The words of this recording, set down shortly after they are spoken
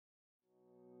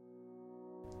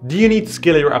Do you need to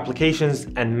scale your applications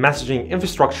and messaging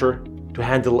infrastructure to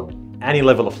handle any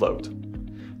level of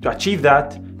load? To achieve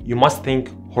that, you must think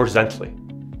horizontally.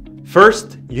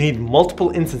 First, you need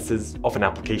multiple instances of an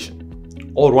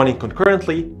application, all running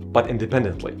concurrently but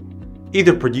independently,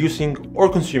 either producing or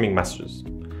consuming messages.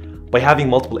 By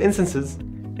having multiple instances,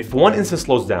 if one instance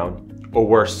slows down, or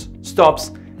worse,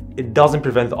 stops, it doesn't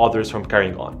prevent the others from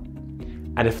carrying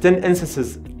on. And if 10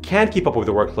 instances can't keep up with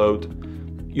the workload,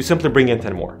 you simply bring in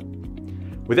 10 more.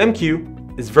 With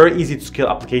MQ, it's very easy to scale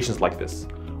applications like this,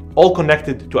 all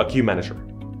connected to a queue manager.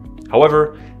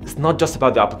 However, it's not just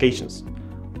about the applications.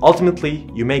 Ultimately,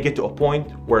 you may get to a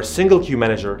point where a single queue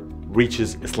manager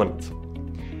reaches its limit.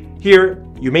 Here,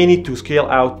 you may need to scale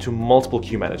out to multiple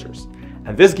queue managers,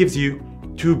 and this gives you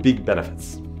two big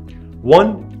benefits.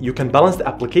 One, you can balance the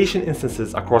application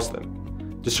instances across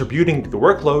them, distributing the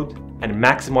workload and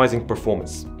maximizing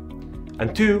performance.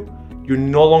 And two, you're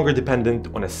no longer dependent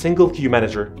on a single queue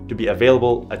manager to be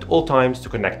available at all times to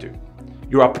connect to.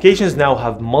 Your applications now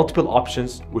have multiple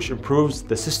options, which improves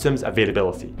the system's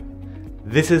availability.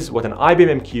 This is what an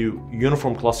IBM MQ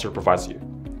uniform cluster provides you.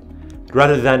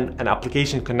 Rather than an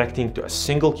application connecting to a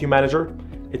single queue manager,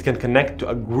 it can connect to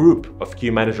a group of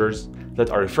queue managers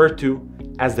that are referred to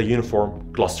as the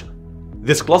uniform cluster.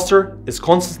 This cluster is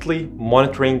constantly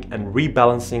monitoring and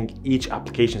rebalancing each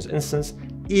application's instance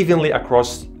evenly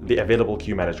across the available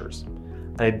queue managers.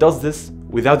 And it does this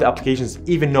without the applications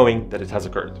even knowing that it has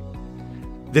occurred.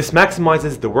 This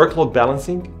maximizes the workload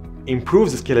balancing,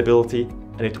 improves the scalability,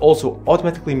 and it also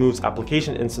automatically moves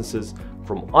application instances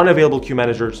from unavailable queue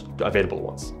managers to available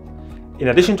ones. In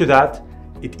addition to that,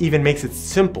 it even makes it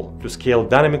simple to scale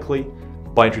dynamically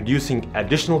by introducing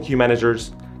additional queue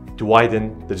managers to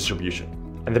widen the distribution.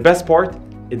 And the best part,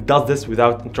 it does this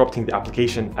without interrupting the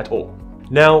application at all.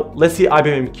 Now, let's see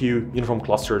IBM MQ uniform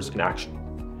clusters in action.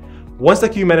 Once the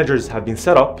queue managers have been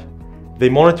set up, they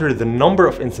monitor the number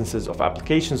of instances of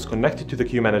applications connected to the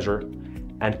queue manager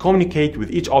and communicate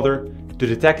with each other to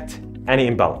detect any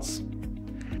imbalance.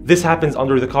 This happens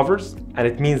under the covers, and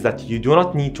it means that you do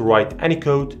not need to write any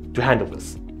code to handle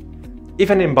this. If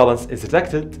an imbalance is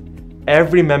detected,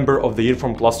 every member of the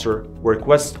uniform cluster will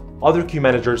request other queue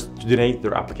managers to donate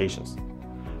their applications.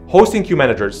 Hosting queue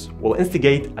managers will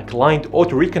instigate a client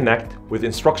auto-reconnect with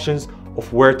instructions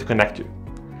of where to connect to.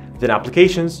 Then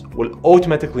applications will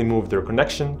automatically move their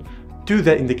connection to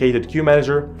the indicated queue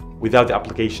manager without the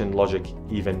application logic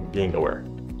even being aware.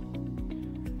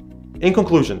 In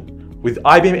conclusion, with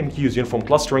IBM MQ's uniform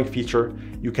clustering feature,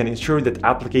 you can ensure that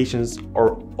applications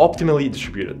are optimally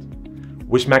distributed,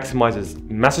 which maximizes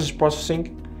message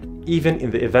processing even in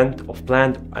the event of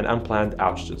planned and unplanned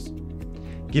outages,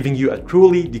 giving you a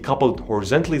truly decoupled,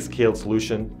 horizontally scaled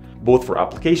solution both for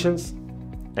applications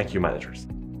and queue managers.